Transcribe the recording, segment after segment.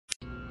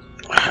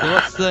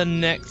What's the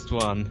next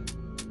one?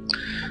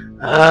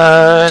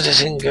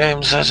 Editing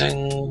game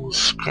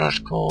settings, crash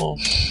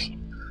course,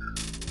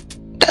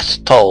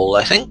 death toll,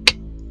 I think.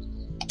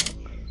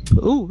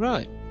 Oh,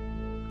 right.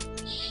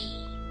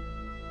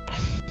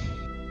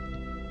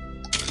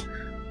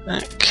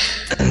 Back.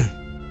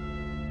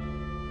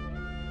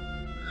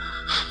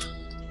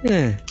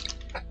 Yeah.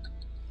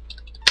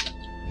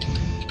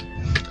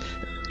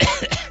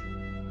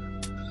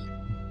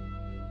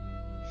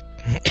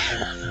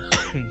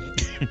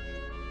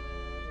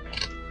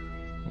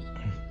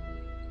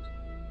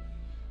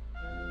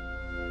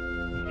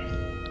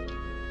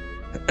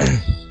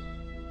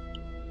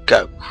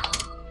 Go.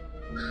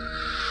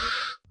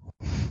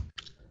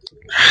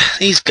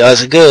 These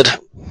guys are good.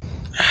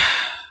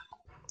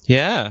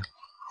 Yeah.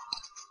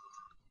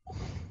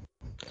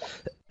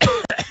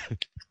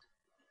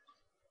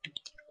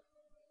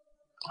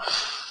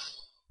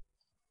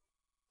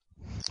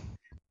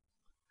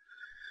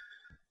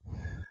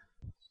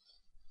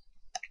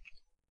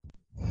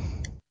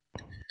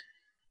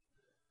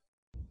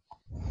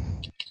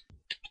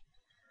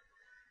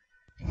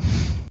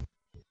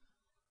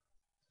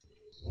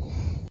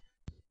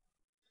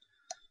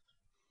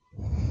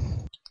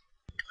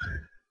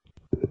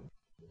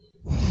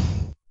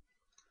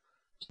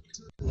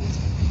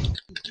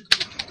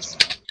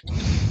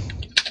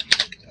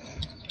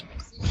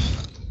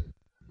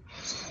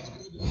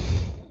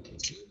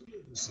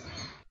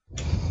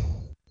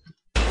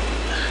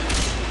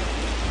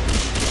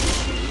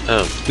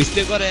 Oh. We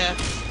still got a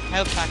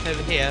health pack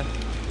over here.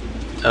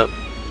 Oh.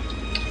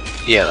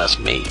 Yeah, that's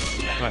me.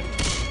 Right.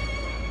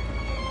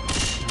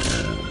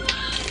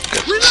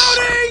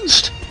 Reloading!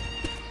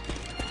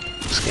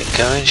 Let's get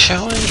going,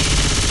 shall we?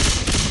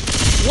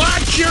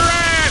 Watch your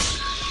ass!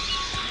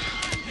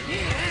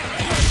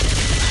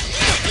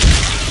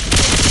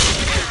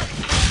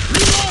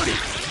 Reloading!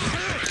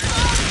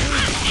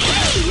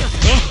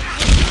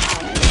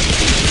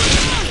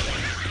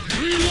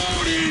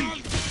 Reloading!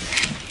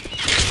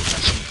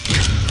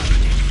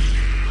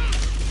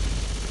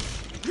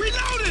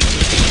 Reloading!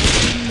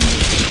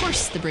 Of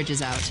course the bridge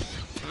is out.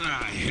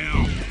 Ah,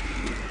 hell.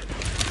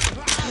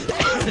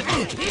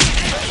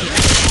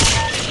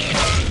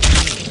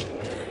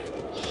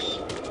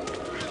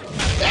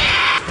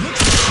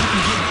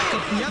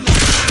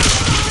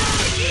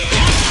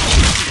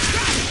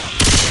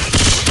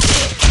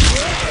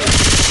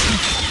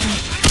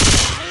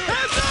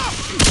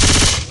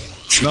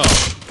 No.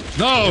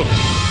 No!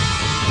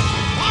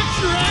 Watch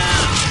your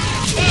ass!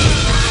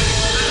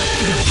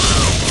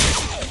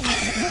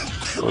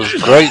 It was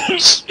great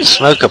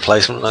smoker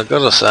placement, I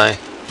gotta say.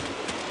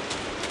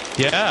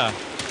 Yeah.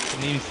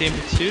 Didn't even seem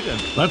to shoot him.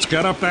 Let's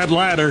get up that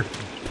ladder.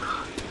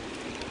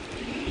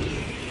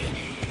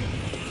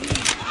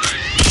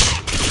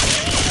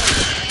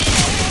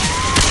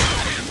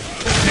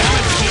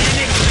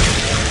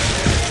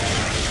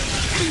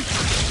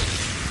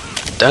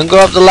 Don't go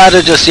up the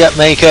ladder just yet,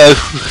 Mako.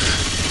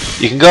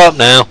 You can go up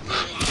now.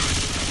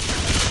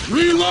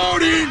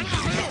 Reloading!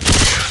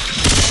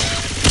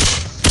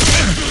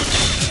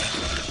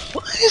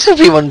 Why has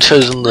everyone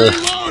chosen the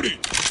Reloading!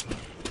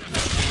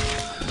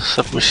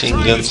 submachine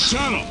Try guns? this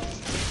tunnel.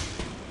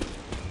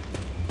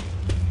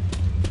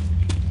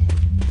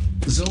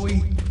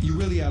 Zoe, you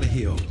really ought to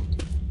heal.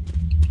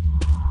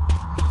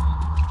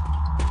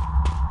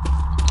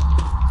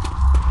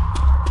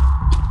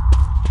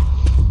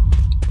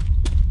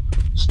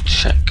 Let's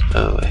check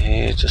over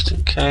here just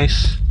in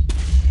case.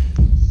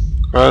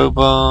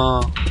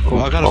 Crowbar. Oh,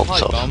 I got a Molotov.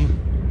 pipe bomb.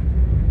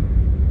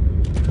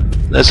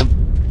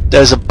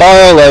 There's a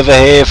bile over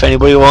here if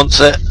anybody wants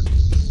it.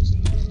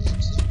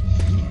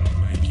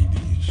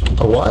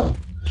 A what?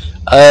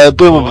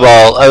 Boomer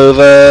bile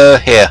over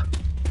here.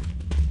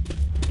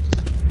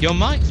 Your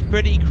mic's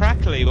pretty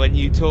crackly when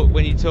you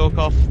talk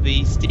off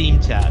the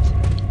Steam chat.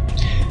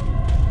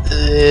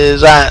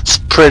 That's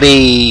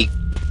pretty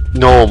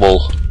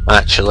normal,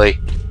 actually.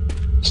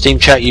 Steam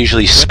chat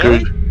usually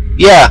screw.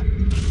 Yeah.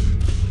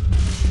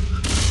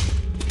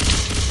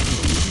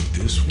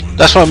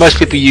 That's why most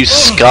people use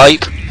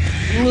Skype.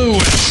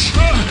 Lewis!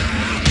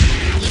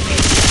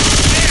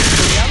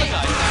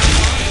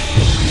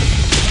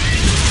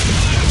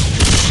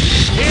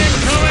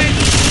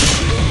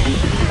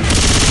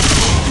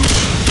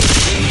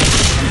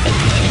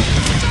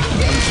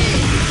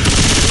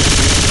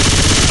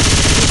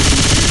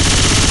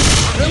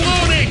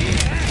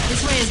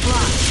 This way is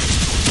blocked.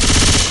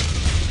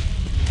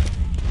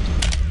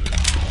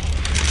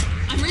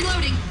 I'm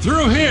reloading.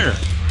 Through here!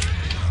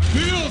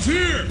 Bill's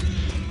here!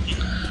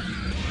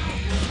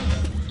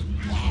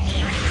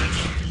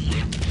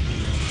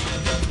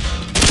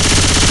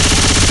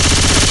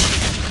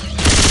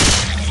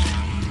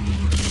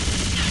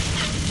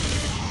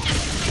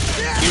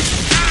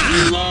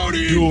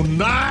 Reloading! Do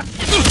not!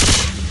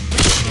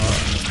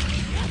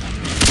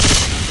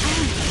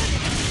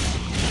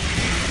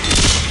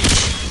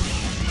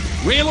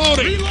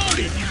 Reloading!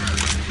 Reloading!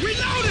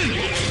 Reloading!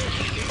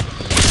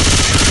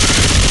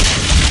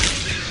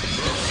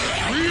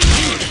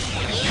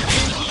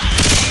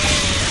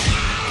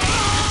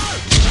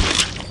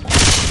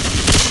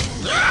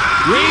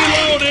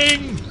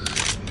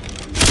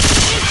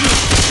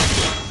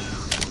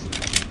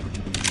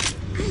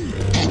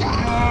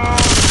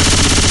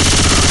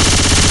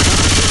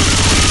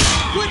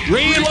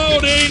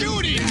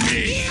 Reloading!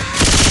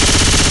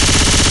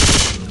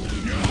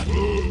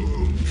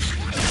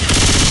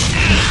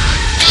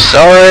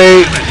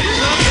 Sorry.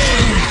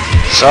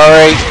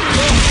 Sorry.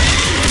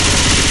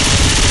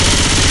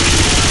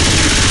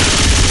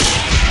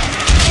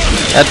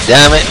 God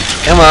damn it.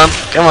 Come on.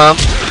 Come on.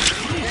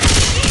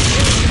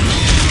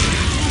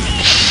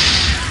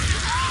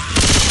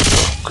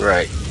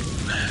 Great.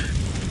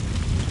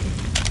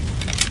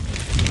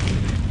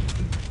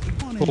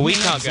 Well, we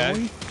can't go.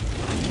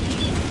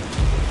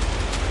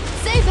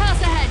 Safe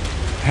house ahead.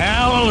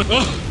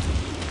 Hallelujah!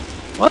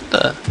 What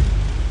the?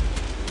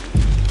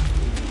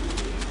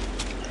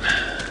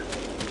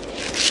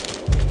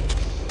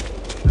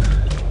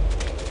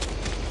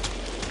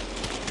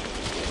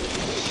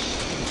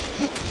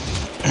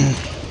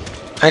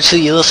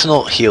 Actually, let's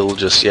not heal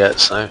just yet,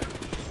 so.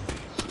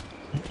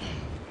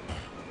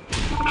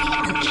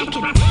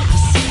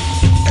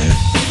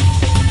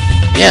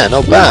 Yeah,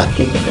 not bad.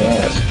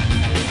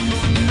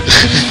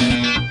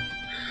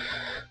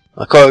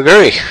 I quite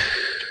agree.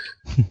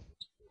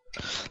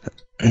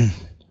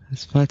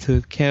 It's fun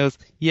to kills.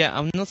 Yeah,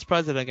 I'm not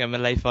surprised I don't get a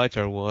Melee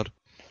Fighter award.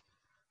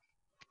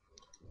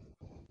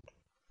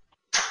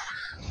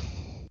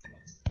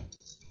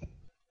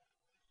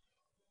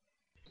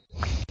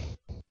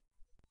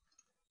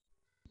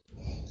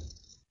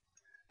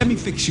 Let me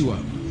fix you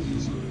up.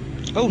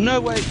 Oh no,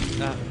 wait.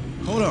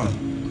 Hold on.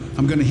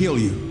 I'm gonna heal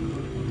you.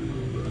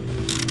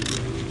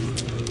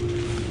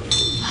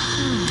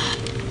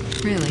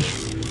 Really?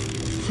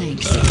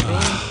 Thanks.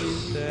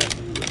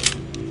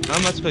 I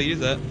must well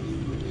use it.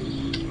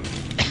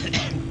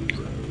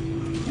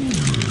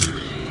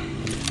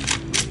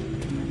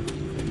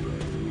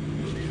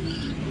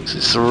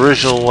 It's the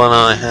original one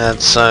I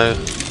had, so.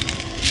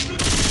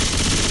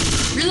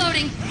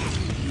 Reloading.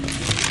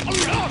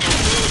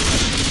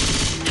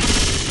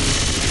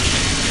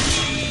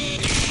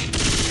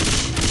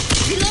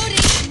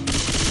 Reloading.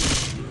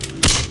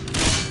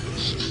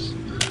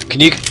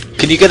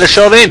 Can you get a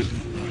shot in?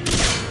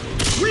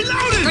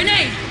 Reloading!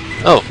 Grenade.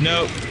 Oh,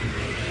 No.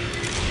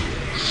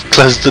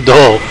 close the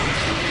door.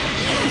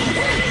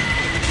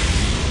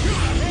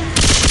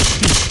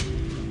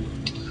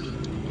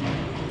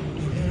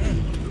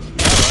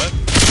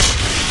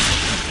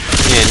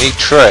 Yeah, neat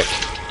trick.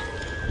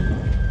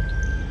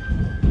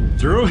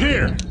 Through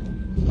here!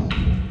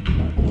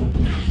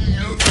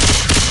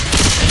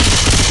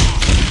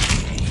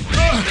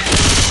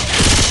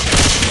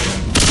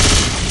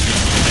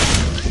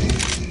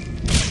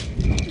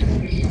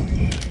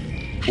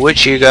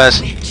 Which you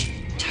guys? Wait.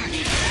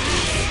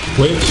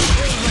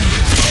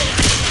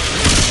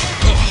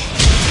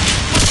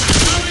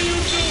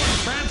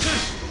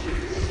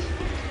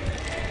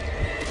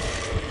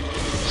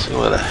 See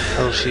where the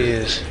hell she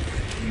is.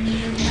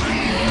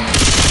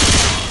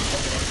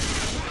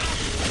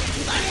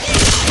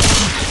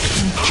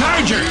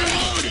 Charger!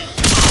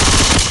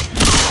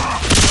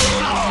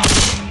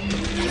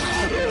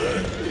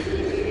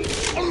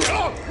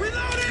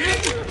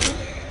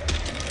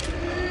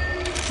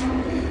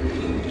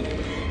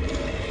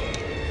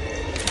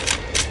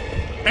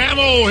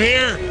 Ammo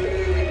here!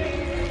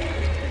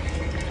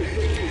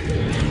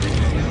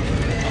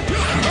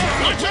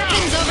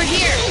 Weapons over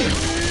here.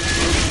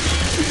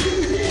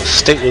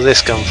 Stick with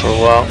this gun for a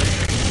while.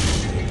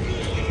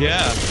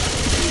 Yeah.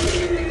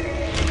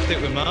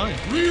 Stick with mine.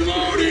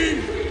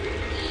 Reloading!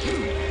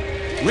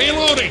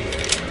 Reloading!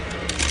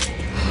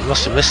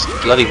 Must have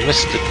bloody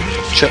missed the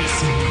chip.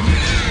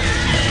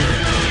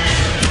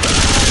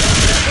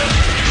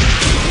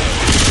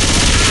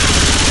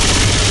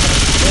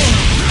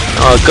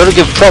 Oh, I've got to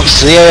give props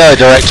to the AI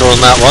director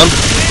on that one.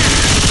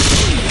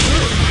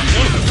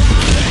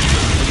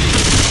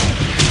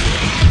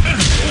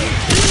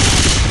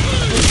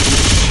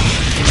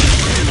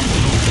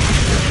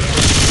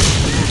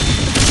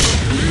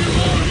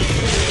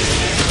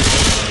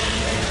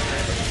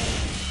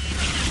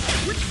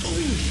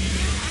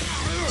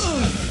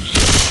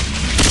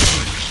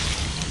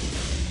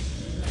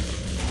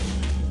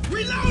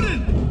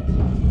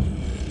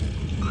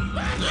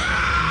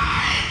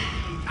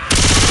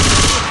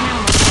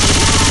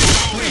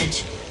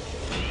 Bridge.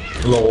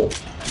 Lol.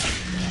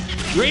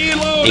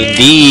 Reloading!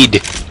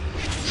 Indeed.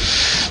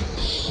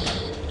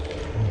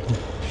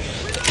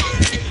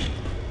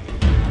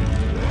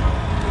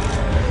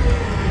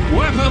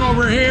 Weapon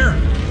over here!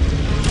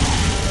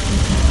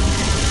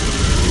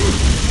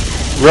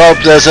 Rob,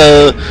 there's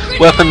a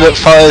weapon that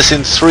fires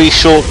in 3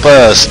 short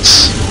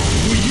bursts.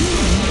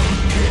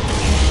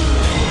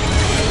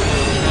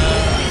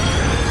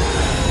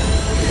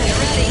 Get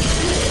ready.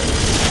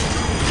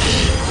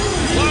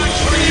 Watch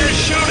where you're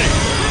shooting!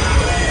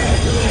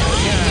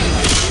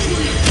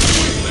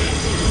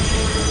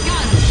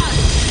 Gun.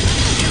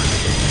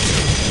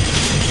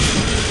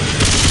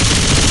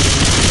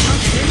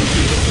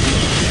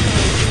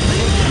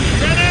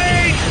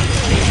 Grenade!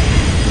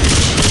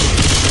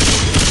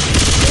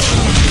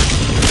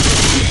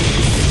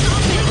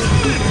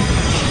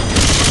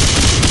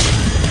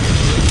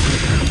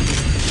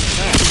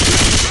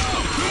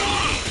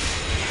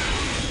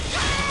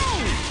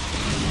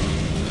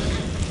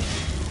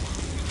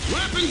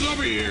 Weapons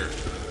over here.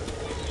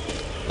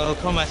 Oh,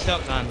 combat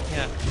shotgun.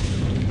 Yeah.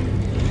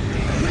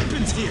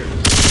 Weapons here.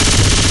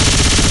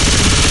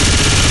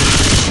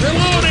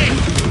 Reloading.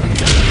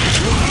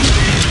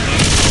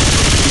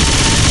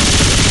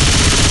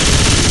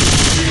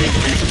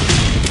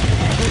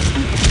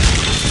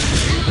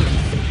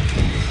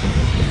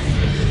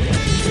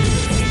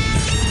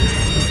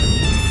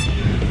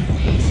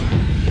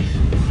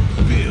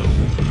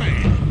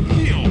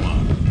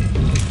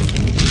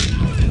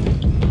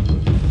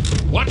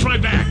 Watch my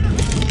back.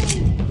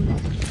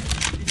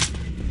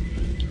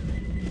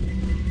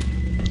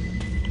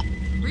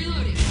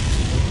 Reloading.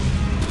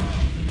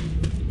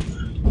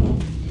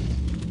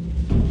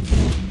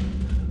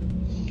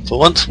 For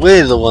once,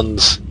 we're the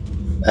ones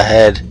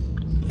ahead.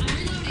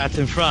 That's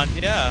in front.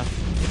 Yeah.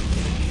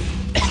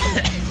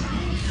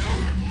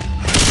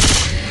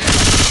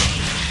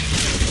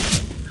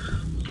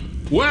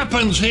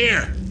 Weapons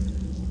here.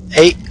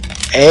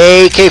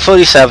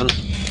 AK-47.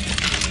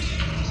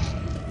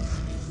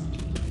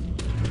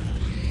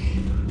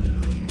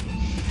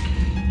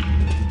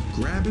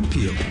 Grabbing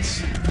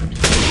pills.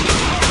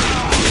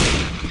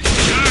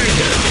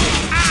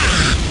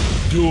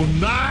 Do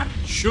not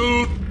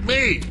shoot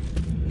me.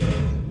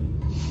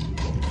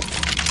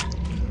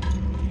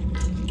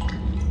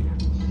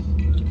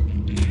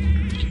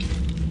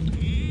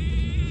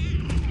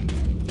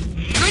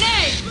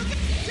 Grenade!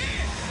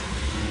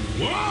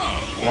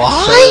 Whoa.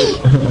 Why?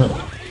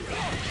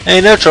 Hey,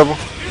 no trouble.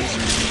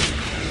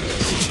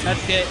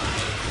 That's it.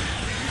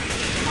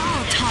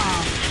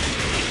 Molotov.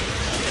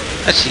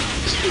 Actually,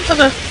 isn't that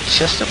a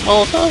chest of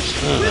Molotovs? I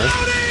don't know.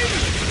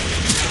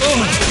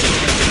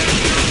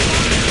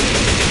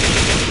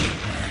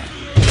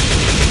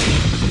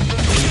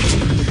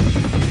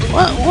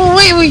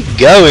 Where are we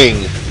going?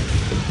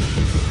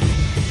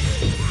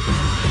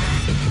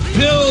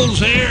 Pills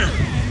here.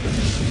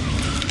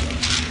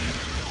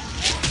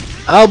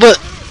 Albert,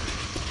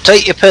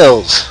 take your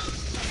pills.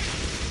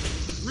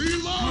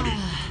 Reloading.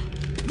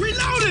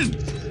 Reloading!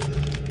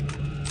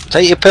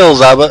 Take your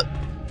pills, Albert.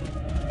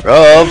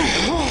 Rob.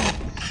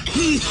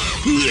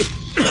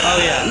 Oh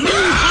yeah.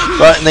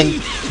 Right, and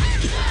then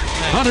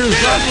Hunter's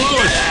got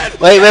Lewis.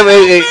 wait.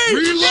 Reloading.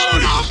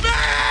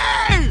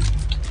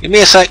 Give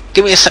me a sec.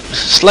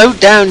 Slow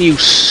down, you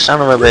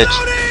son of a bitch.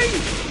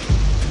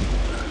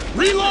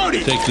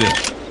 Reloading. Take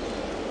this.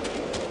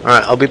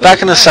 Alright, I'll be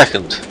back in a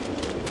second. Safe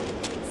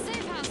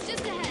house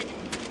just ahead.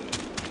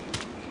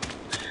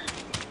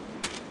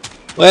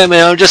 Wait a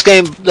minute, I'm just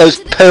getting those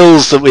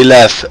pills that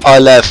I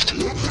left.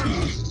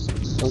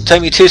 It'll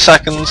take me 2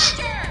 seconds.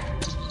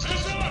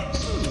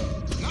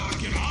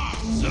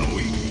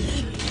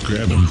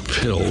 Grabbing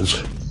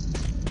pills.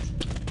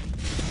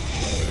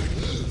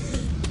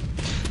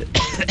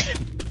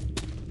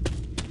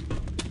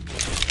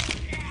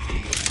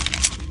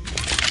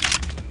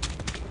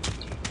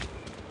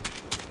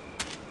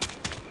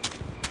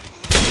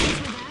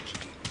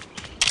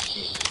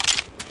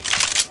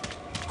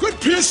 Quit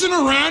pissing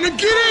around and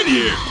get in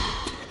here.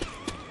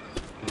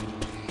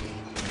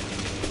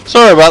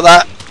 Sorry about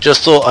that.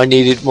 Just thought I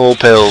needed more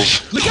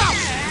pills. Look out!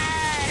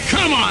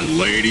 Come on,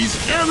 ladies,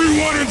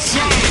 everyone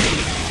inside.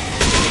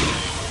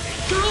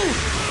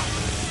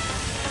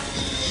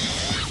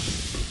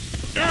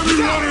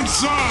 Everyone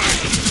inside.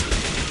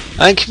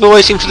 Thank you for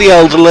waiting for the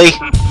elderly.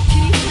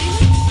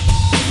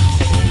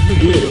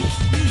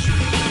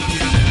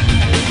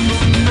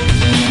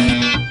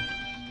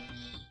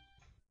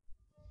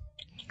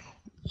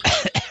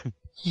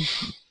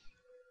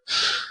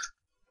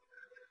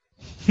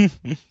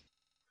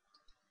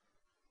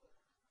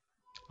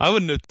 I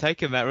wouldn't have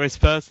taken that risk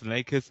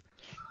personally, because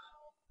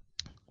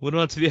wouldn't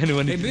want to be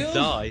anyone who Hey, could Bill,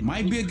 die.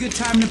 might be a good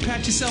time to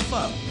patch yourself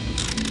up.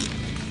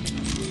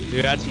 Who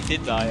actually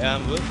did die,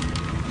 Wood?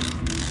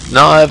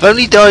 No, I've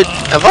only died.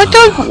 Have I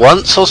died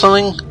once or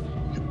something?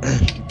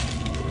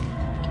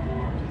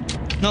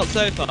 Not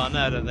so far, no,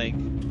 I don't think.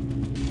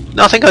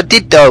 No, I think I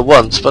did die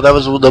once, but that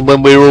was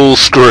when we were all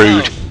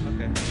screwed.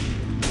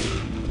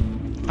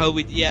 Oh, okay. Oh,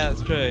 yeah,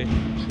 that's true.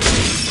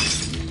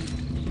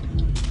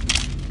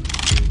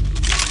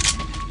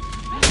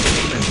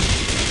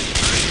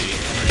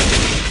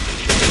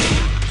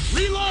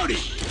 Reloading.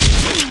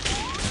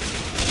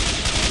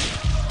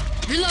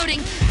 Reloading.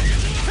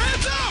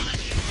 Hands up.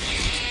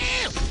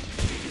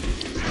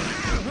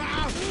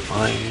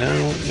 I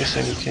know what you're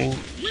thinking.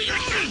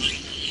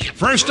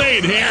 First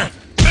aid here.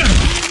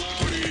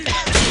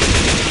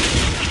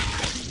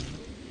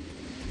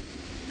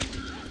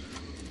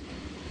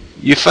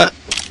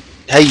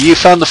 Hey, you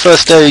found the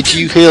first aid.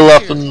 You heal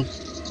up and.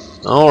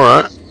 All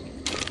right.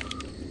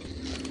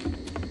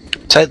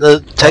 Take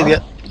the.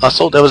 I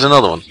thought there was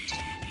another one.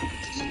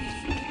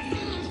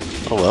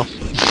 Oh well.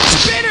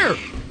 Bitter.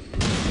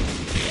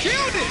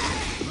 Killed it.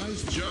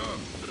 Nice job.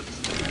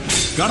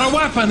 Got a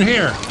weapon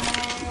here.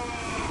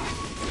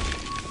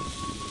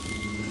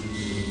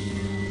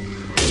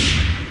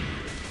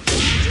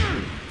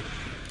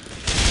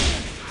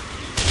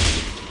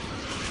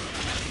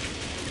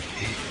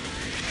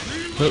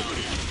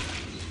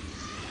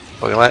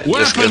 Okay,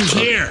 just Weapons go.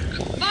 here. Fire in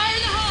the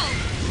hole.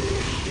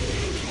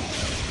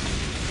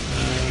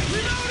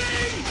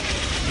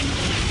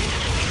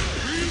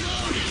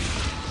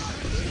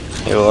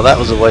 Yeah, well, that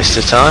was a waste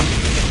of time.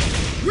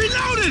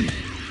 Reloading!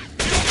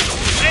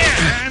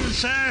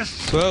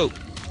 Whoa.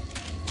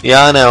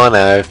 Yeah, I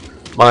know.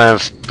 My own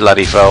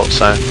bloody fault,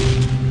 so.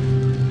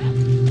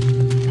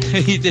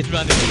 You did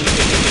run into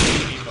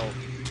the people.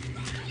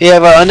 Yeah,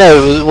 but I know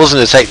it wasn't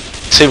going to take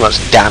too much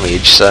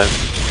damage, so.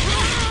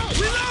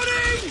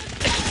 Reloading!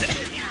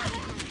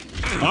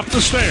 Up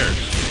the stairs.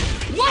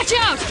 Watch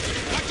out!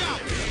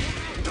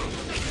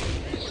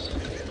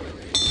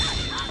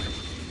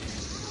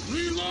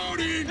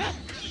 Reloading.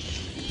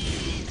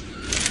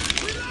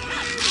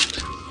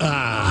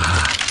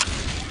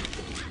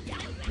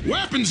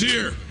 Weapons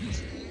here.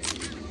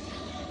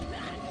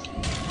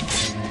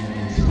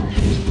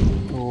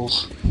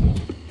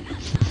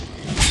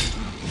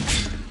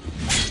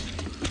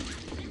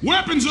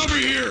 Weapons over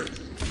here.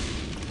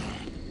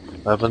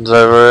 Weapons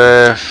over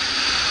here.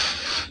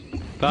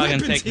 But I'm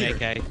gonna Weapons take here.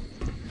 an AK.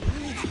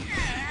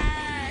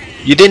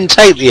 You didn't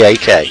take the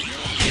AK.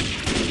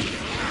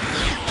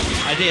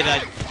 I did.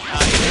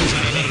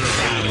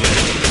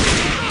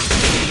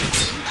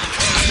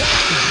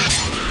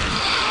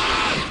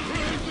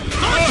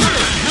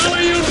 How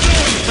are you doing,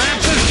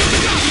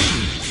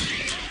 Francis?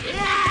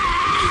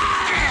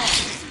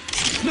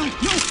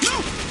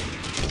 No!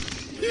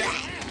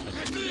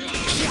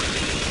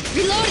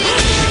 Reloading!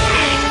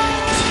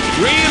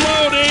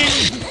 Reloading.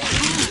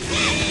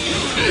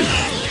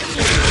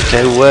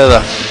 Okay, where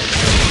the?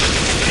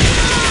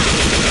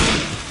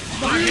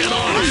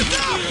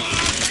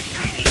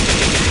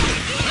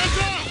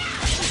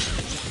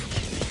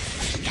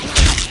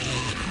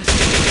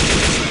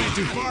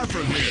 Too far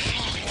from here.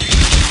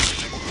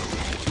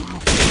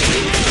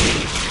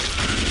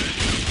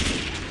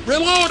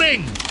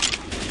 Reloading.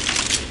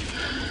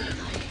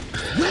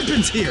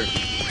 Weapons here!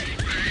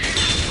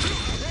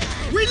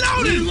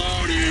 Reloading!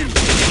 Reloading.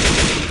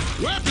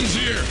 Weapons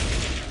here.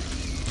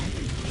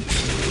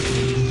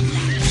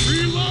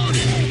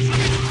 Reloading.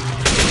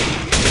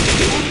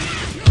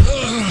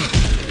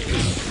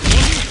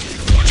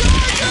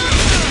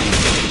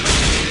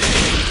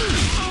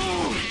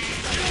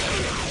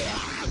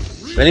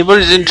 If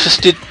anybody's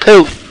interested,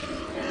 pill.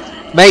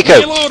 Mako.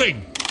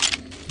 Reloading.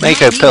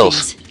 Mako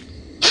pills.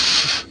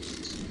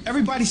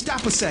 Everybody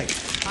stop a sec.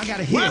 I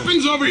gotta heal.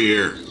 Weapons over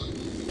here.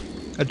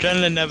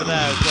 Adrenaline over there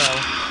as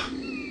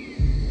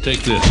well.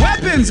 Take this.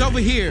 Weapons over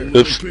here!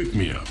 Oops. Pick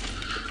me up.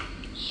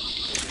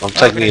 I'm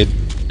taking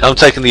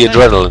the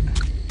adrenaline.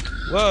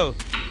 Whoa.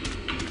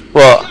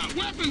 What? Got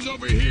weapons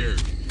over here.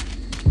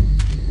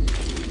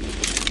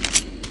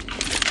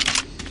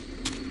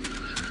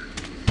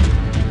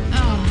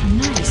 Oh,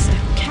 nice. A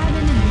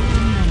cabin in the middle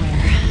of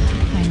nowhere.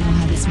 I know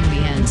how this movie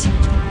ends.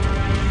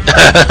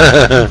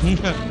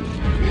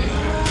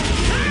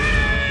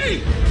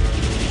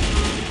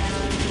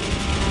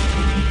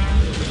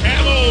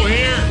 Ammo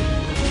here.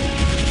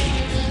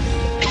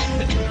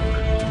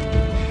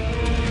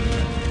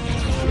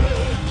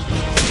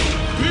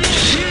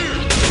 Pills here.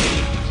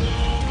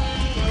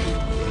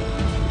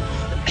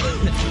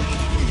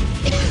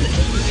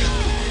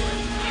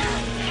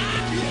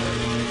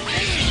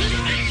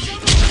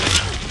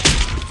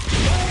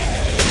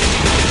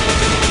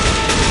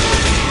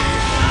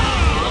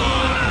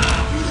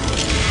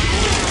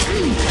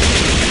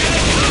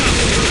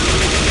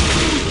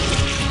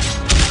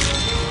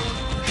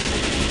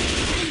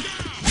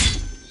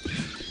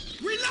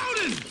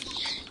 Reloading!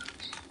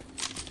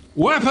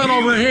 Weapon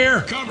over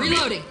here. Cover me.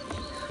 Reloading.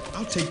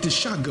 I'll take this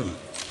shotgun.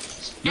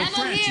 Yo, Ammo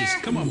Francis, here.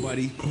 come on,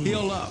 buddy.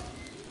 Heal up.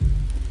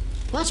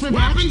 What's my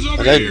weapons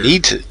over I don't here?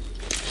 need to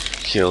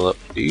kill up,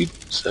 dude.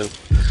 So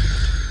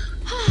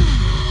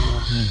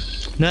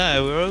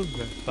No, we're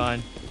over.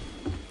 Fine.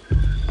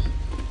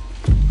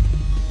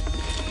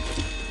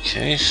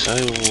 okay, so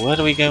where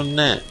do we go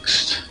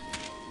next?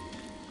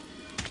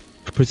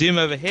 Presume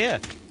over here.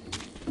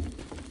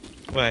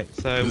 Wait,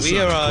 so This we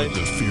ought to arrived. put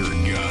the fear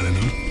of God in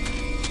him.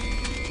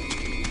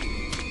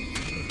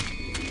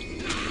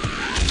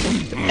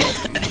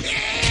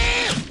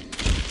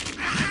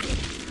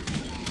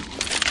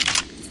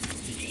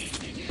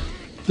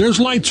 There's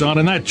lights on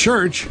in that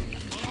church.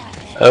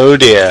 Oh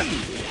dear.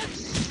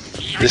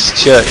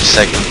 This church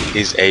segment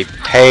is a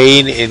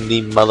pain in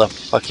the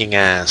motherfucking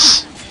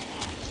ass.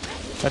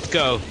 Let's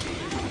go.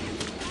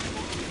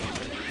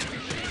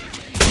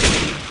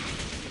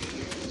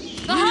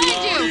 Behind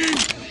you!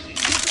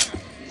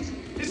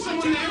 Is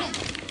someone there?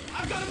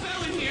 I've got a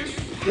bell in here.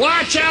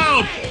 Watch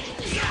out!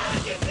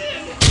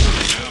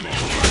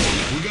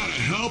 We got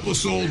a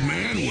helpless old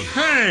man with.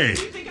 Hey!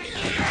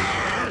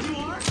 You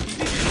are?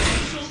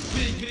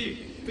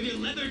 With your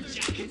leather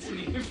jackets and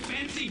your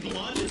fancy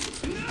blood?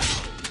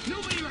 No!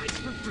 Nobody writes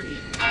for free.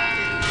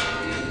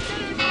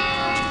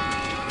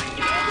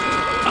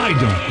 I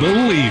don't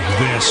believe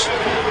this.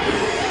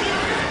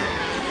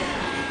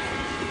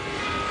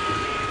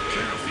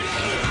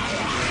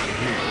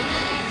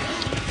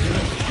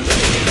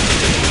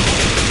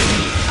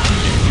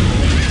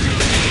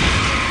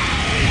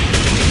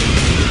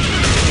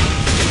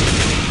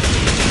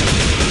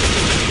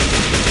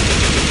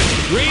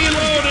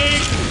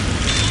 Reloading!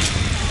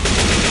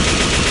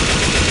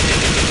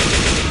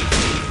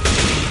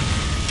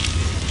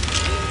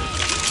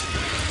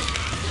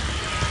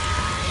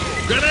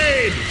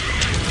 grenade!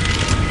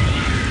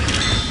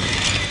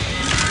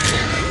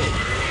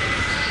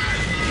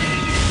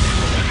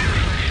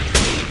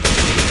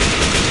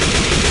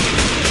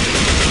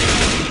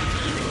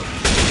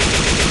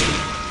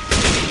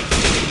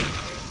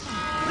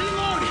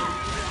 Reloading.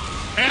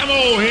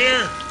 Ammo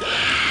here!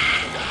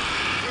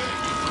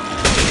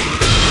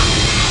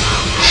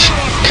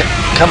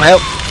 Come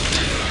help.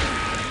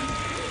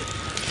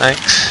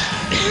 Thanks.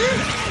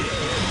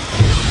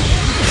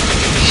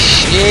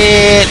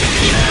 Shit!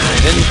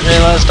 I didn't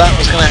realise that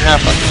was going to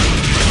happen.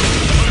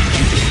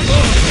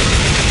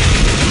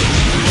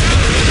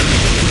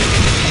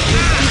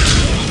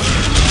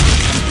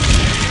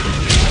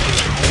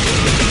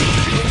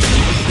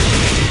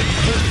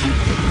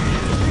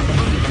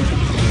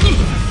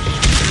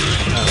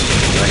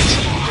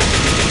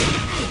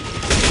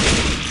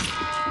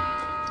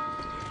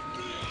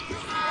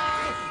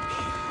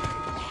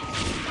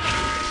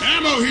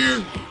 Ammo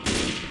here!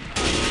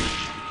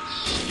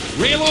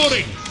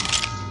 Reloading!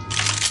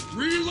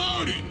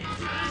 Reloading!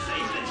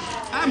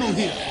 Ammo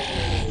here.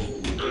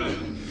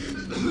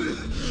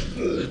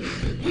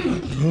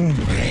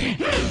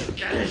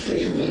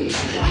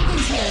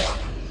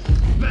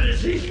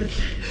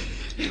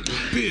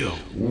 Bill,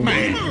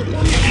 man!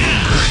 God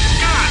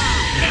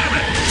damn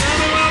it! Son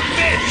of a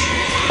bitch!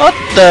 What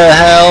the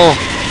hell?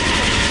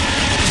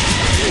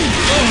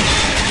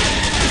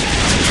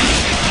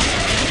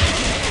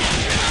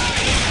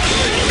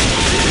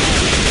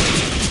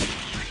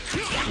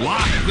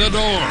 Lock the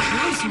door!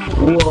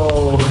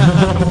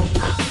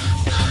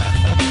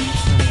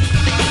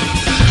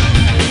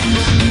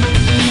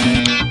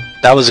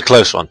 That was a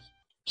close one.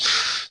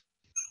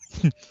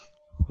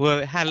 Well,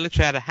 it had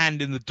literally had a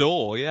hand in the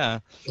door. Yeah.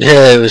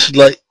 Yeah, it was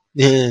like,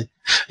 yeah.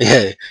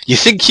 You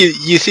think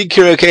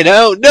you're okay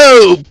now?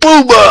 No,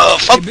 boomer,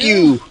 fuck Hey, Bill,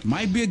 you.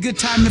 Might be a good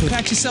time to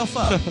patch yourself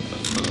up.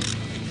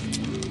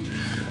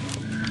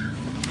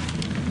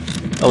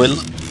 Oh, it.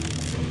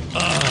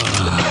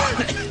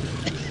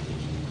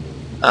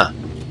 Ah,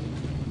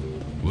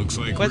 Looks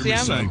like Where's the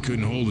ammo? Riverside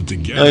couldn't hold it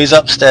together. no, he's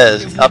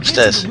upstairs. If we get to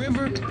Upstairs. the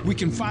river, we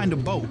can find a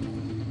boat.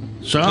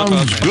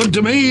 Sounds good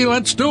to me.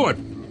 Let's do it.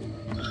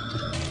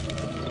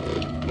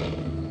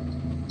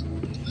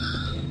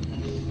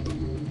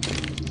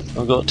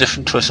 I've got a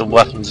different choice of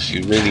weapons if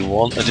you really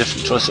want a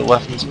different choice of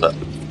weapons, but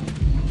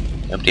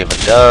nobody ever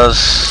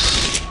does.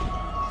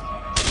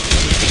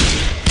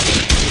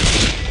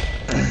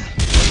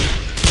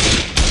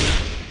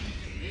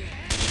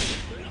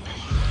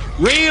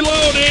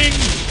 Reloading!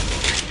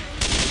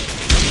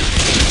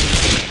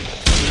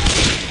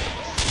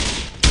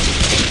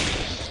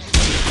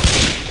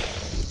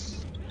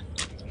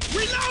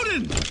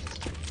 Reloading!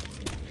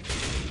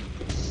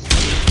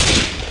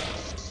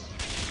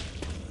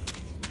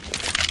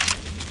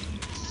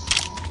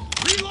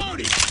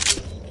 Reloading!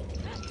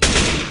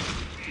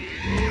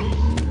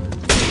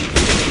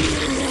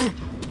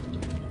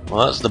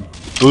 Well, that's the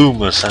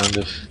boomer sound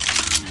of.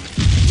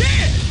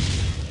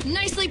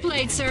 Nicely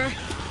played, sir.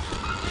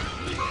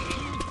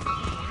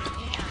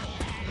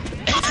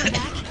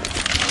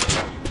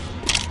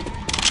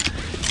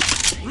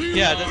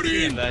 Yeah, that's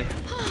the end though.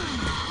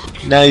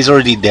 Now he's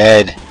already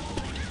dead.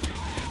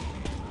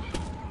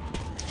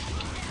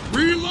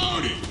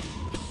 Reloading!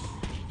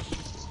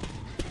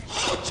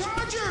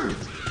 Charger!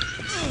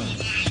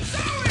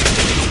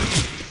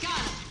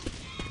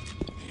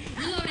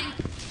 Reloading.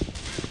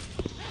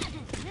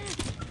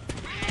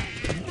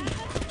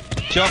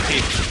 Jockey.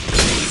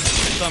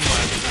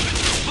 Somewhere.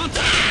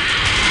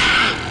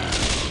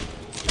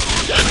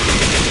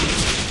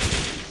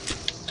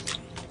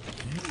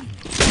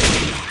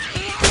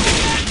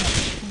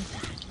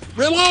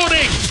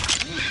 Reloading!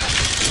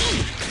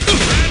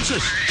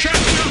 Francis, check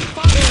your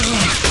fire!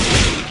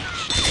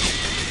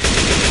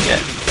 Yeah.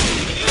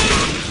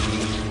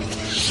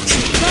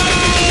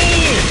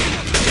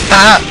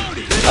 Haha!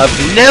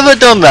 I've never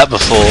done that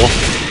before.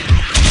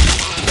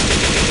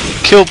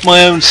 Killed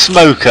my own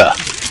smoker.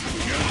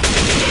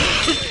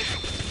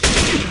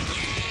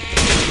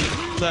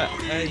 So,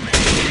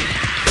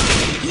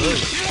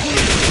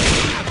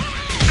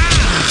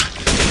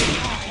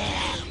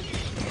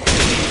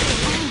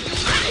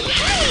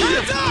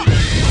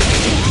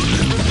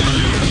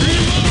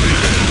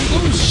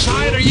 Whose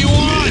side are you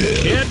on,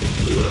 kid?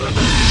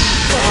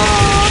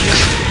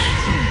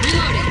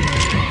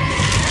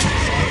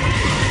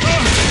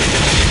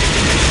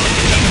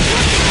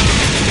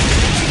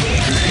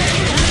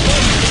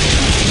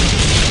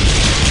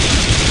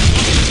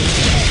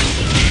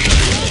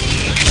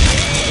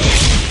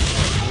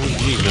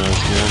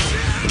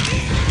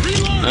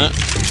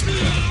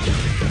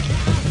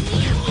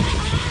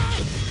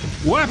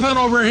 Weapon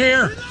over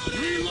here!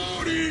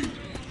 Reloading!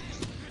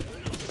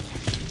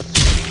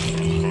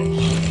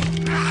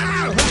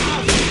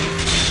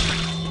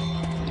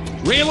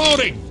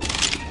 Reloading!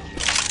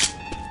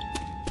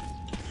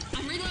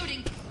 I'm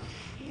reloading.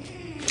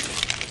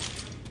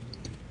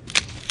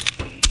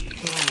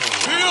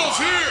 Bill's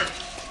here!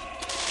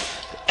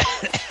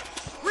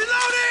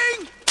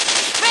 Reloading!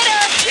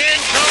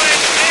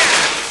 Incoming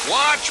air!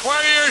 Watch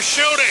where you're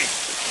shooting!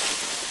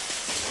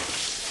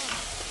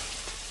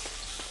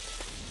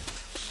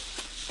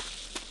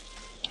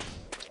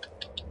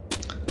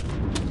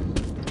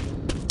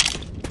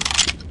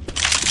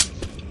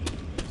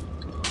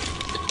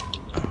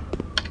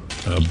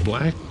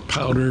 black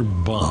powder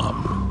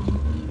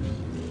bomb.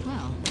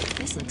 Well,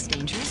 this looks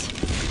dangerous.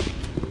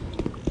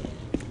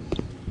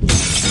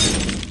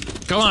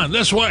 Come on,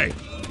 this way.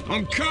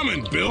 I'm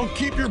coming, Bill.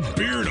 Keep your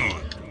beard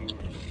on.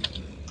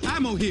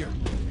 Ammo here.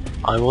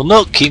 I will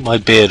not keep my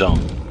beard on.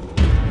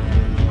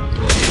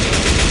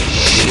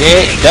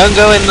 Shit, don't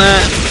go in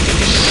there.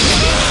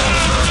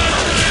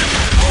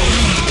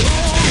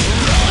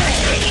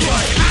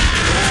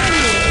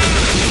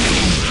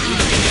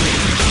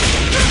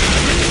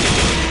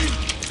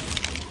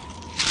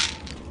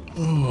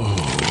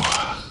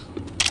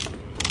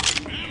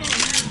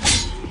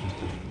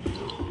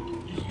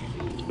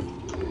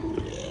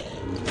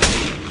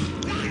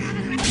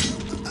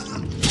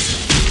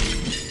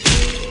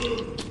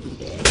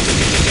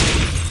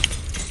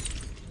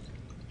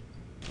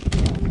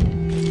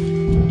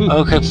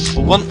 Okay,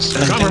 for once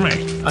Cover me.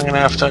 I'm gonna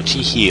have to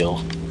actually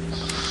heal.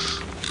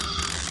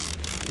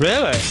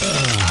 Really?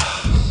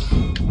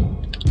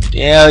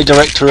 Yeah,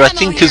 director, I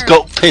think has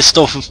got pissed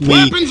off of me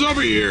Weapons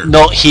over here.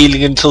 not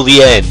healing until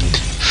the end.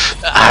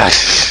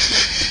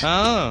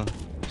 Oh.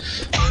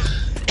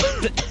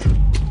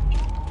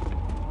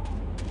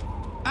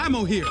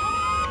 Ammo here.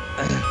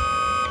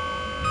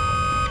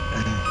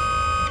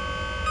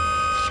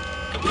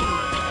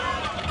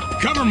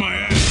 Cover my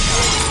ass.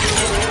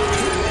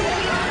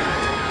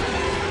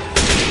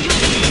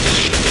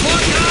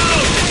 Look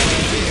out!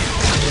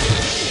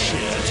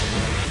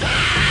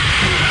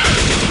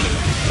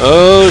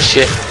 Oh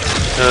shit.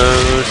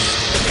 Oh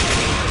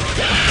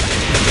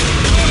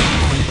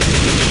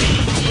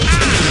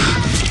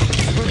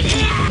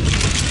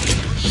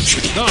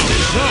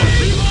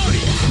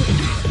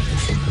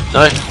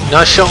No, no.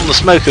 nice shot on the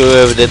smoker,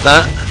 whoever did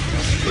that.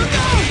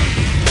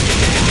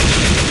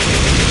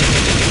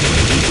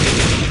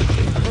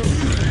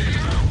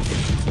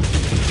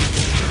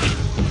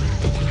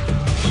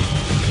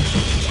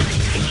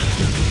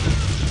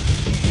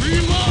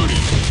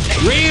 Reloading.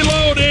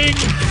 Reloading.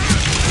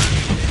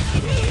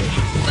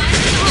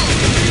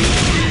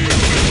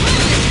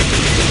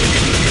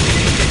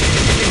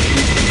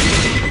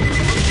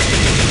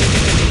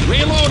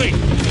 Reloading.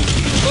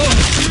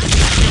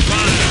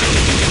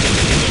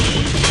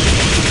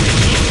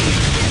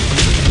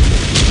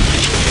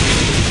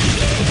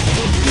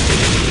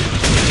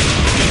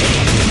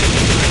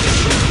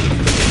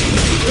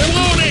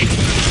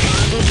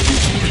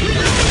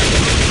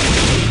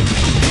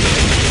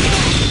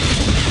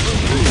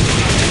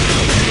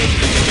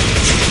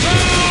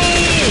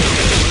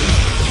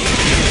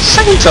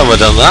 Second time I've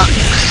done that.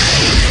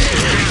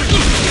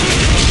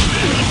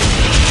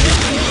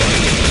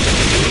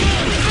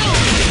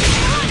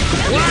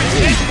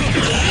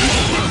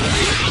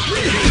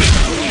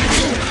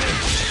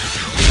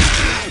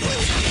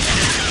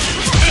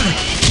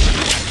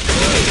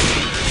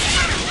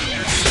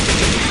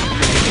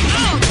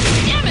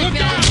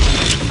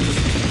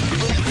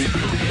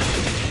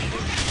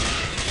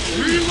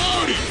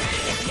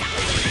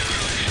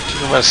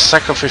 Talking about a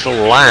sacrificial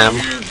lamb.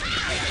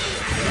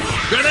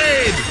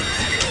 Grenade.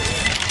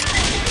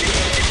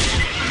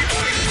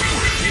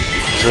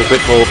 For a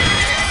bit more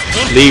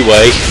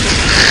leeway.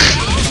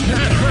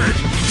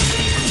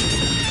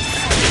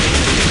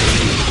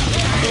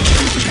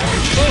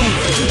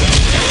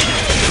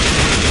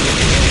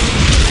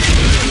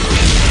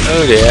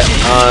 Oh dear,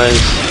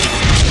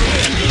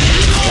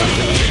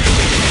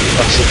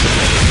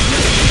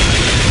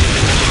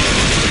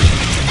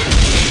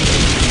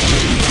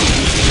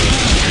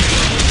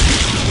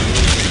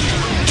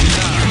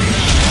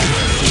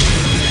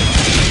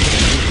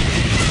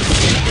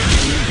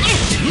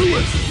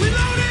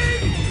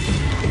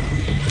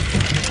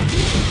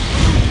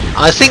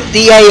 I think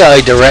the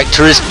AI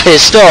director is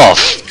pissed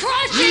off.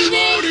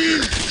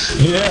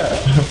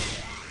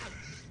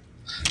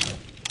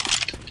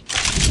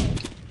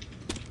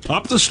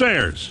 Up the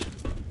stairs.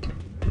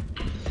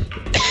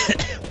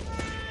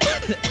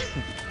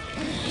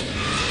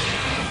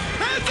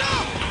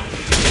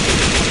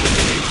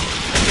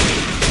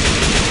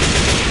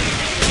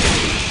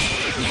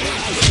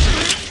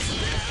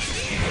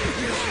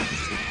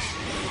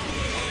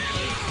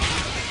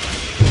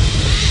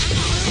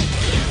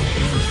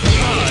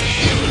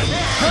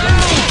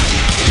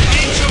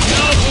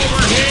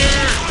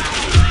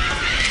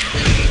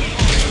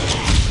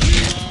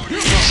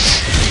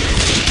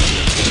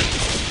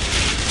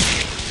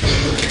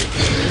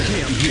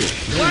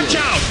 Watch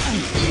out!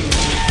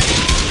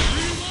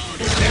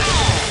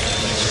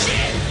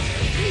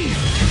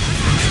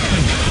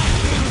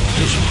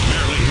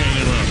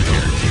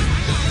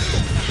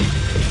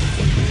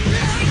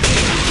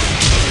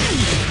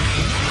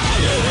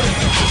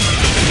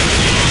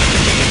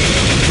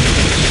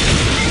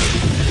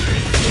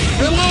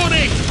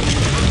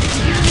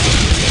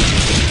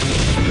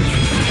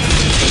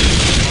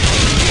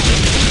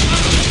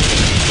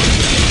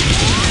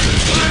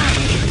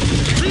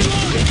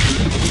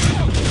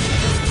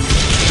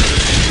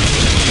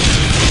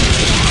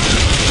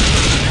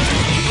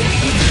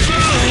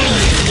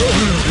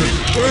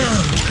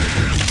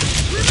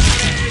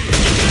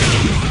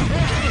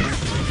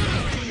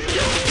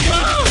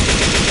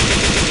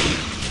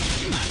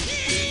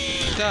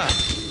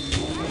 that?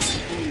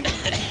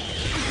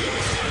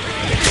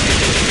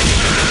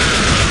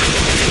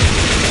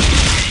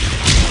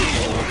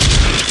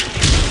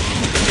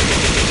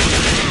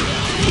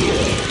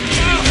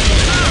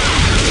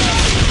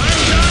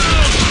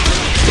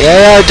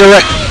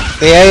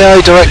 The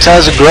AI director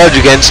has a grudge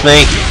against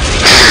me.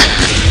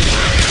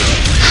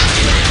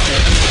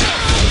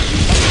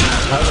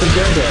 How'd you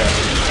get there?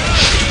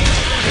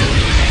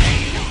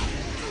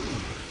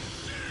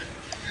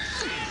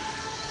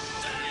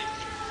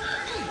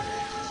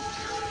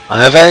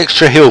 I have an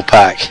extra heal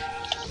pack.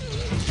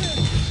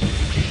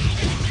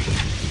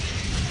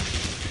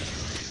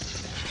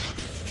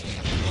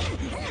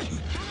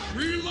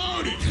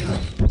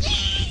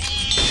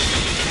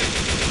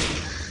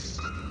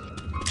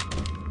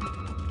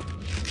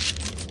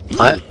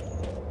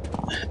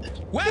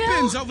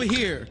 Weapons over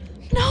here.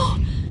 No.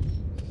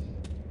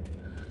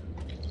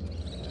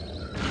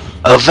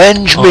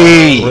 Avenge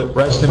me!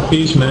 Rest in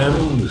peace, man.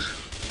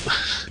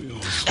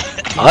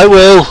 I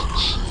will.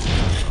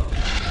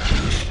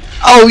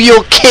 Oh,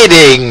 you're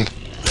kidding!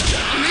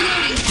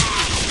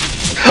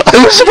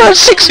 I was about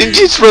 6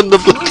 inches from the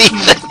bloody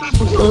thing.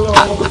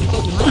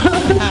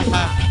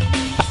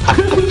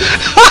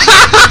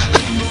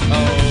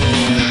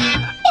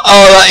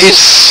 Oh, that is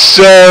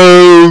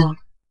so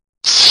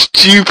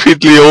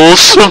stupidly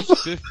awesome.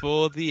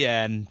 Before the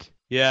end.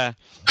 Yeah.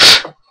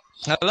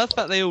 I love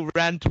that they all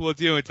ran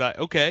towards you. It's like,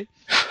 okay.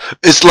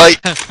 It's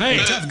like, Hey,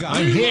 tough guy,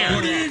 I'm here.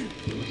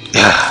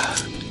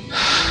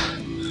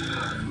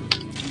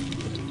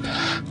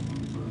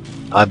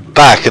 I'm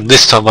back, and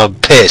this time I'm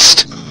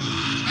pissed.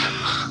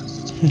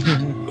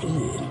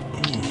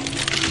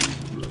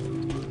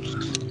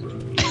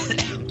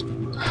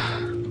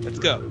 Let's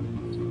go.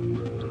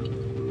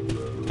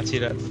 Actually,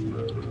 let's.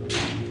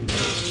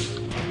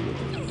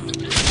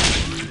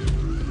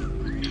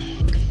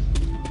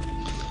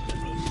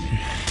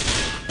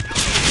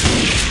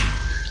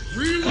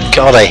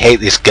 God, I hate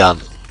this gun.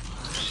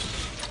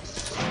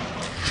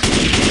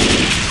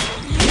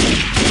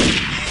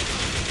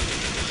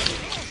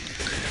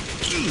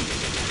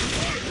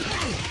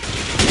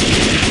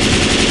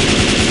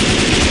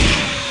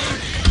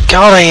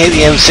 God, I hate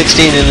the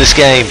M16 in this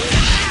game.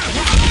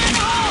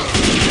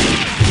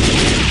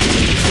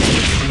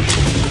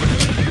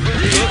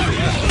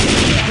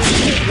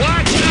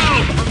 Watch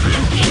out!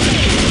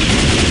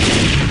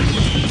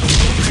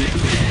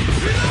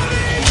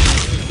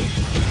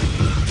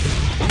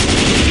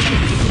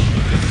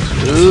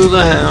 Through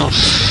the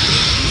house.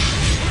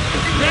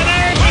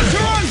 Watch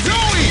where I'm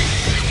going!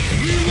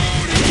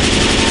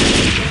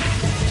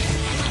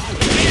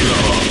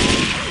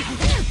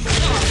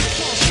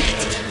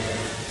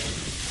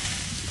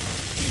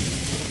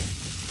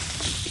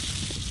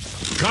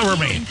 Cover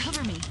me.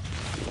 Cover me.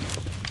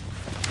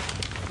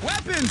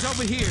 Weapons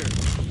over here.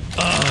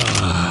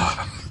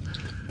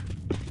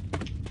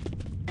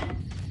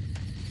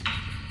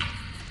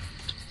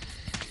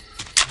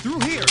 Through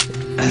here.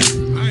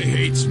 I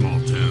hate small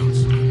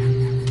towns.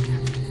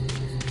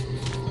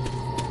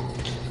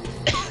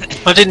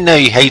 I didn't know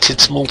you hated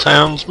small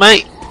towns,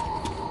 mate.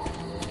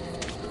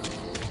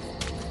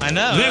 I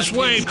know. This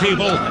way,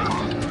 people.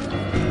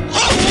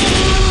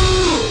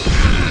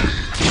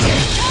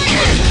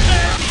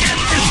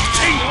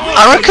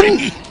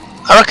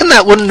 I reckon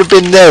that wouldn't have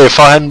been there if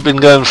I hadn't been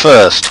going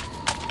first.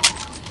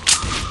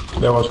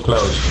 That was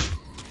close.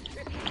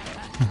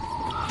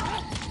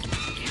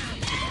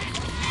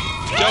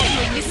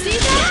 You see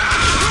that?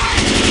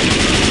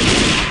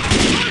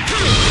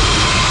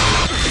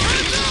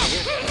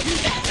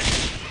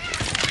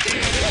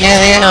 Yeah,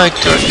 the AI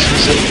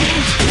directors are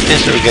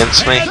bitter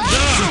against me.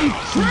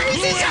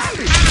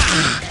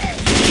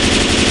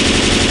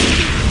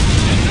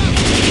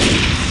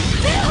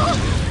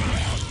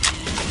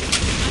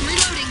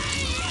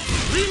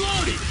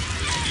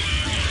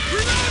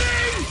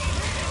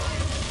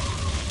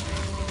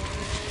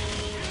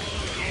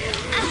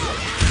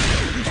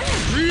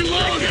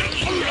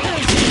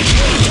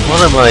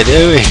 What am I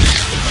doing?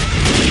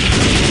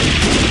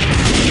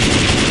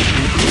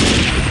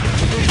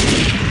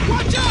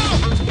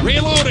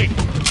 Reloading.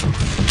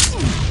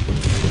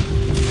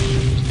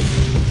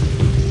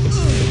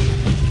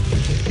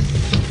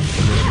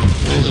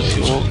 There's a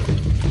fuel.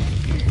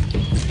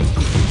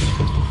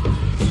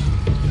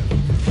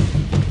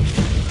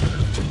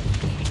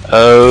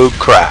 Oh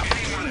crap.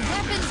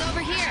 Weapons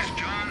over here.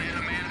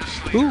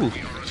 Ooh.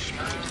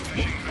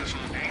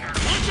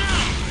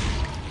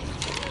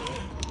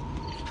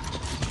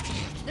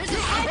 There's a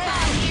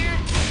fireball here.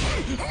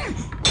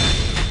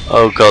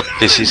 Oh god,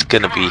 this is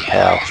gonna be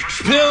hell.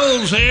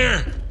 Pills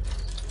here.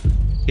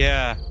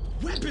 Yeah.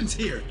 Weapons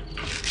here.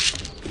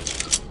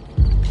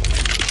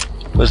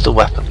 Where's the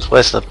weapons?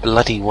 Where's the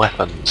bloody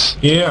weapons?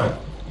 Yeah.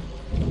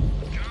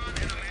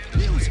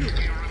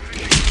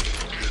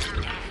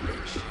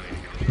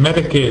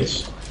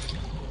 Medikits.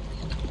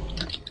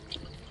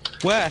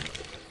 Where?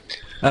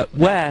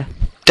 Where?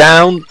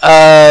 Down,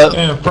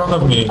 Yeah, in front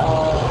of me.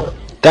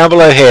 down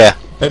below here.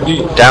 At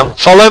the Down.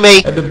 Follow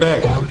me. at the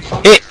back.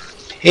 Hit.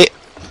 Hit.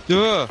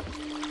 Ugh.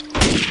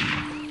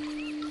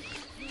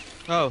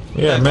 Oh.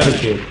 Yeah,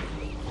 medikit.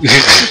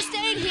 First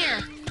aid here.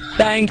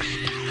 Thanks.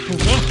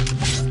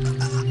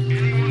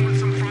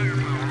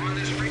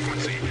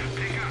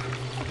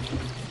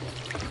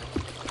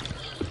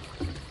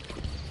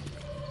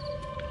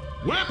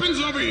 Weapons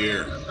over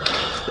here.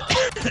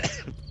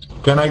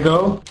 Can I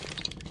go?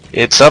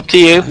 It's up to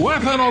you.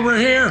 Weapon over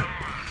here.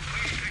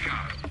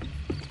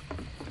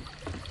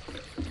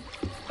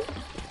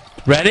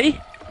 Ready?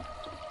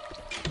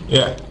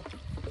 Yeah.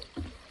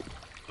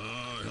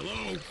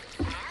 Hello.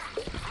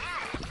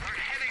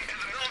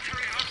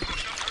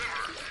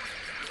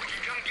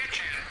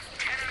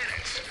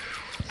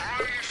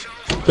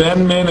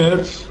 10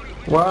 minutes.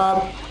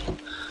 What?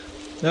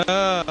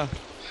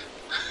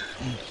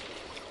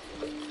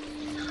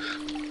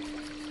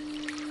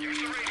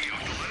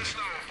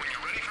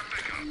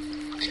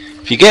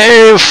 If you get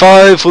here in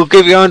 5, we'll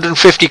give you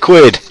 150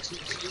 quid.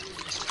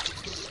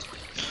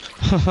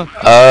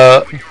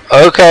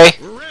 Okay.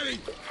 We're ready.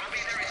 I'll be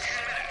there in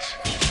 10 minutes.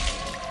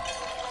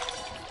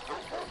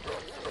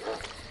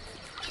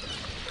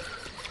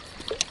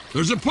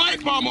 There's a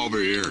pipe bomb over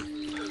here.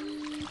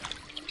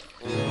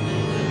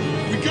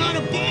 We got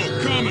a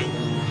boat coming.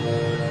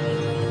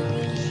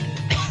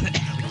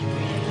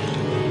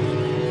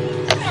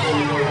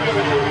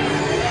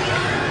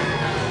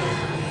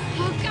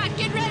 Oh God,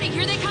 get ready.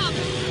 Here they come.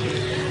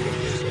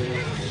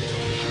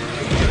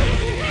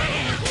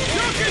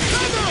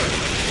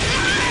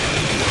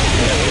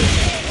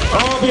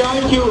 Oh,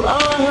 behind you!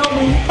 Oh, help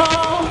me! Oh!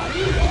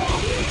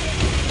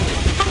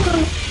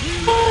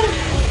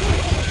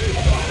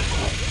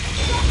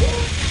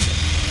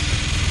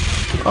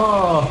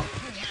 Oh!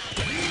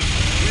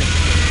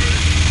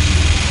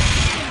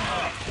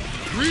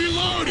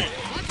 Reload it.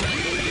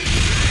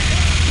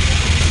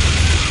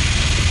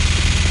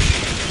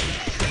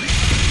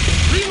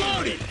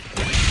 Reload it.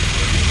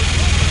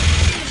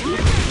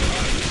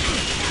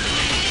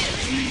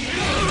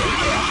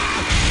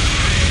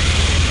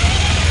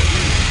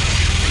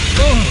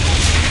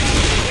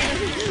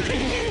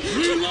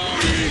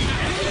 Reloading.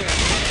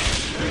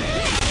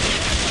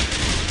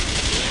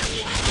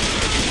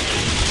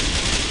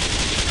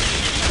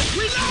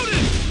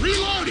 Reloading.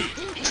 Reloading.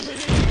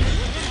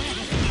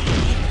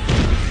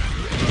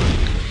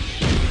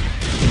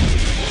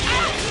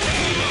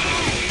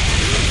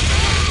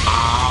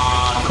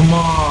 Come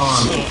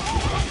on!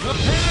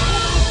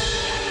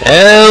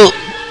 Help!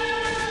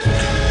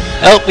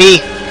 Help me!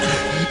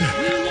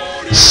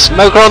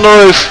 Smoker on the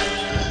roof!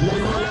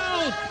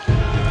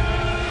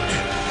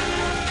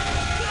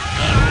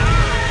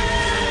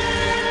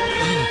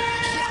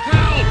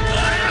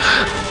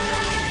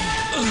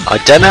 I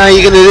don't know how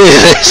you're gonna do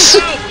this.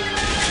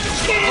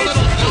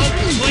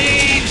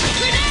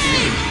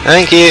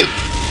 Thank you.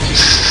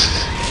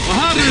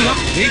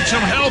 Need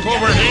some help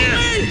over here.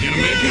 You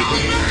gonna make it?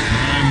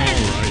 I'm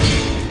alright.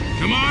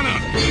 Come on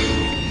up.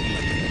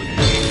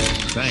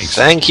 Thanks.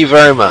 Thank you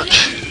very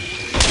much.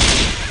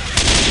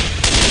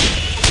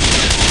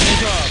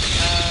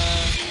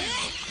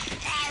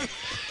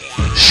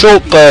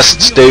 Short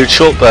bursts, dude,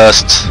 short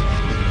bursts.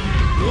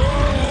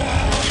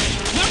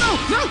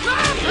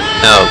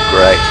 Oh,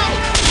 great.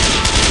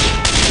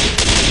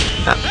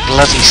 That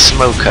bloody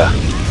smoker.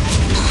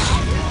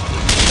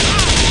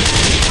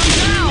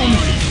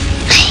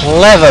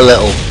 Clever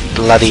little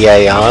bloody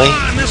AI.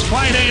 Come on, this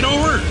fight ain't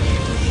over.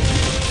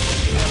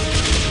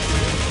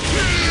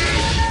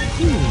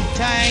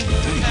 Tank.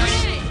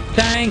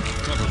 Tank.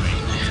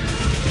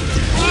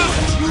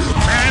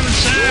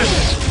 Francis.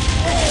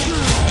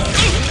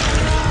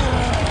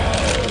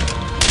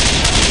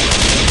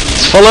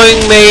 It's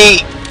following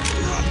me.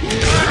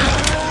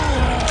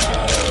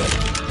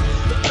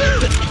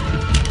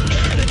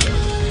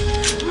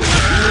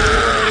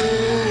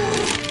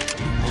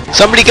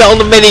 Somebody get on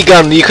the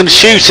minigun, you can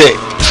shoot it,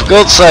 for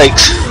God's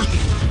sakes.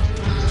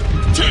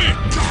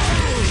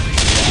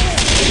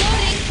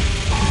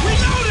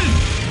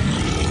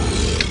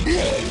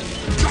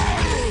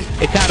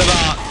 It's out of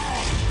arc.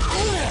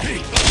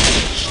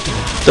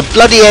 The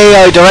bloody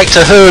AI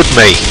director heard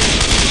me.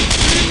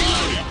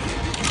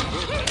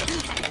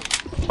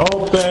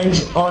 Oh,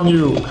 thanks on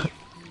you!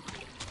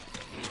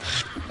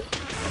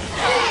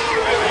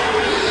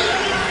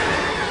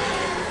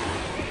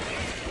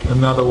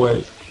 Another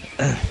way.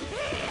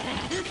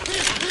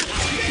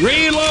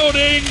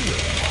 Reloading.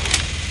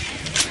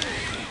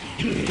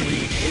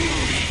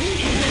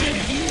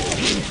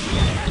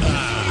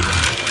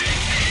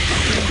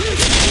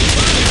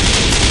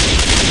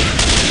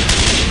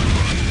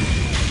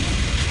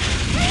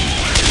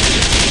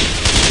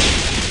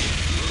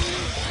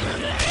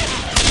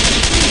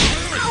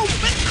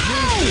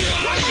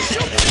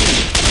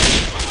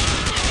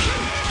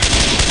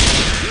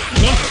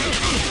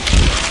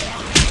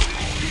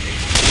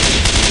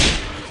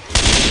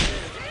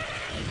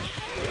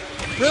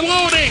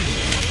 Reloading.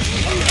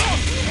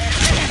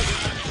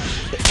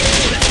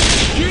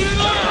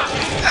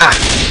 Ah.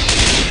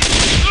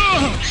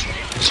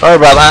 Sorry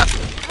about that.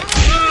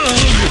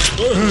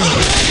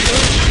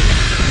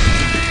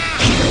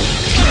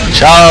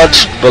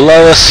 Charge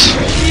below us.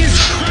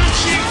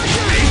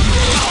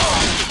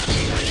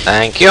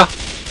 Thank you.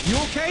 You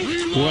okay?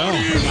 Well,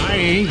 I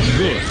ain't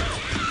good.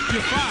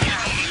 You're fine.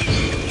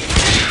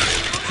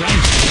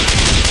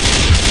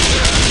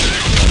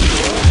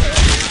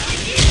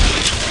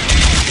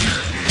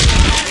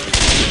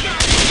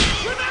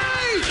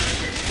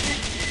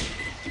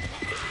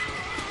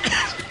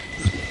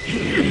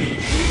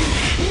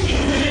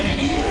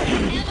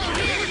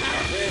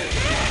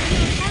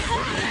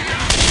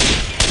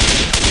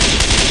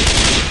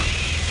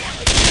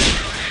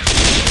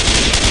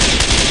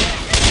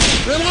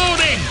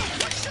 Reloading!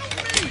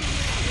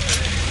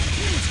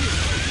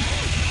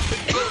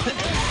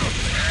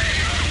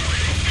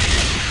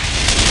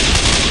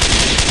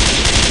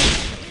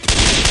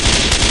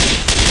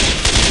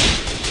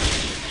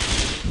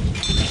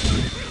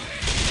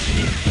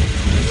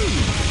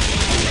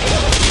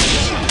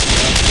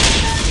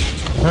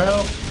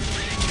 Help.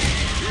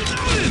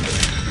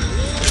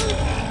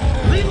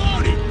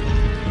 Reloading!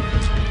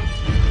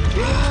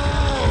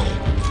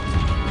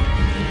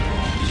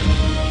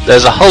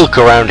 There's a Hulk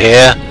around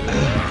here.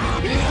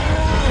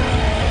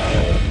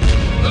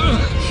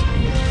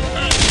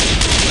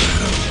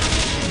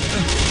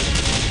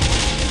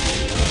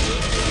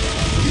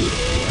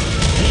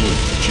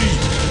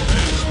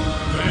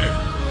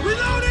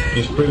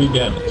 He's pretty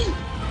damaged.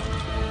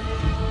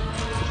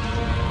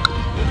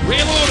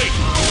 Reloading!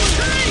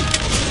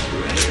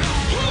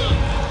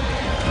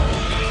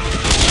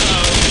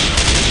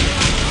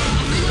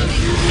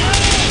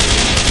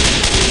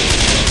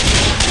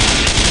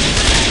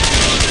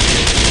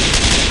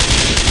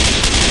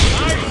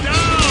 I'm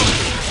down!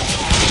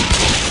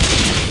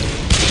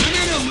 I'm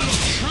in a little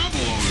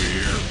trouble over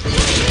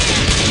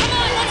here.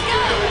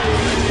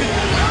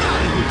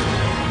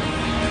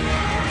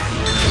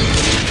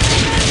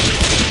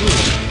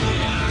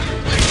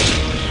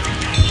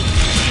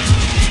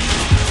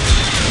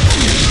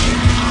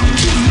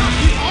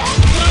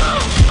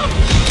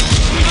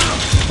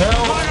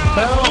 Help!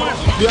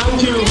 Help!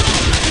 Behind you!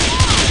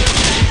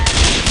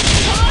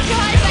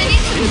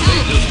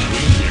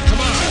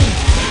 Come on!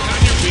 Back on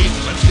your feet,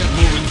 let's get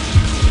moving.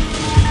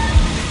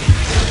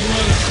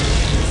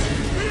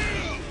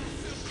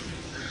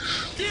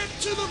 Get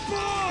to the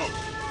boat!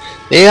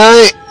 The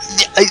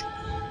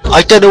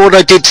I don't know what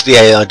I did to the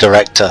AI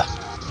director.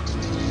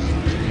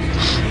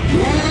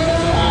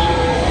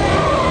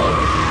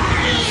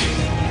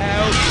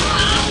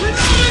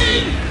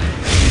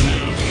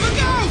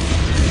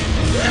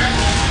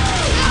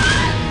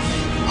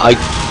 I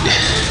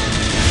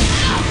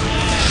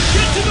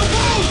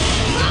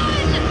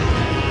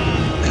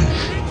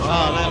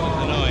Oh, that was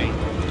annoying.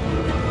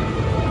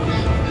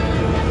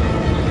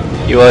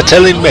 You are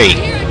telling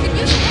me.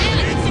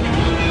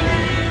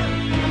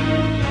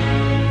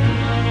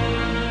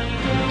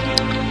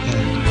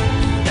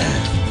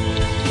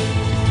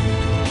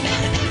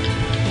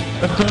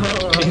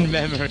 In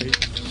memory.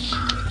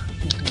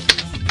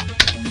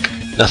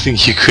 Nothing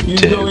you could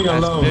He's do. going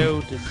alone.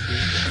 Build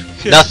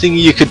this- Nothing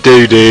you could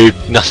do, dude.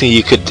 Nothing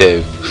you could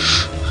do.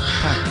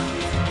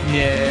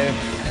 Yeah.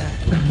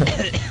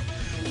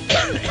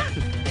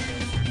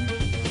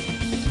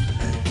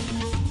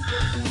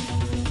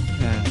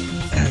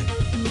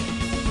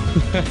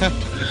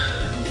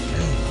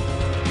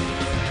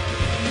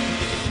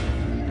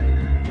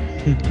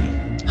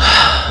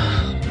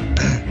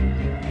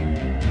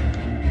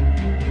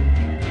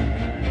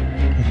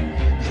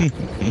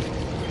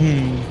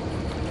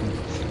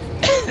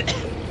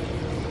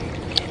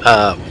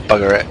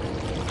 Bugger it.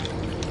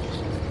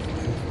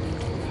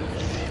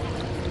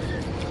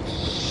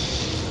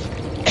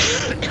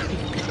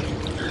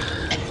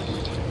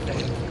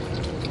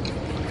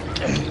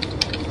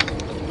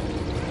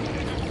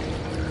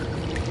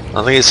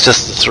 I think it's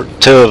just the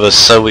two of us,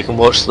 so we can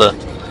watch the.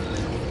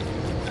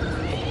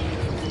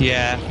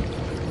 Yeah.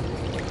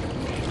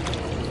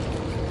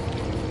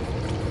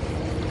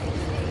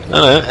 I don't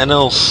know, and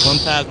else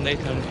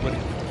 1,820.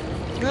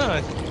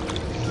 No,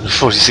 it's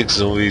 46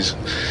 zombies.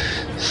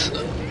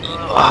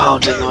 Oh,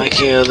 didn't like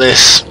hear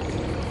this.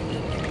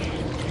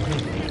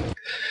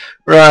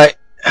 Right,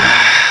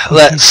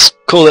 let's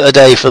call it a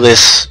day for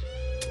this.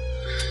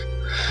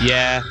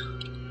 yeah.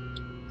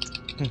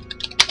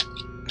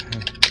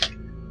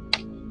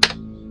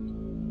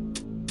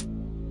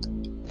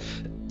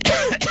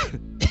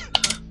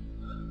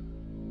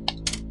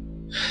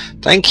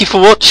 Thank you for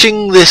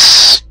watching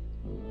this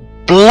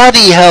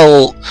bloody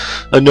hell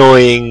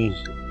annoying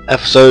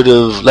episode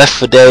of Left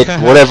 4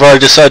 Dead, whatever I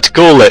decide to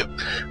call it.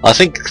 I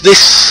think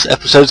this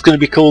episode's going to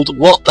be called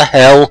What the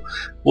Hell?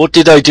 What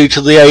did I do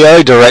to the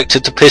AI director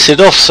to piss it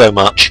off so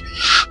much?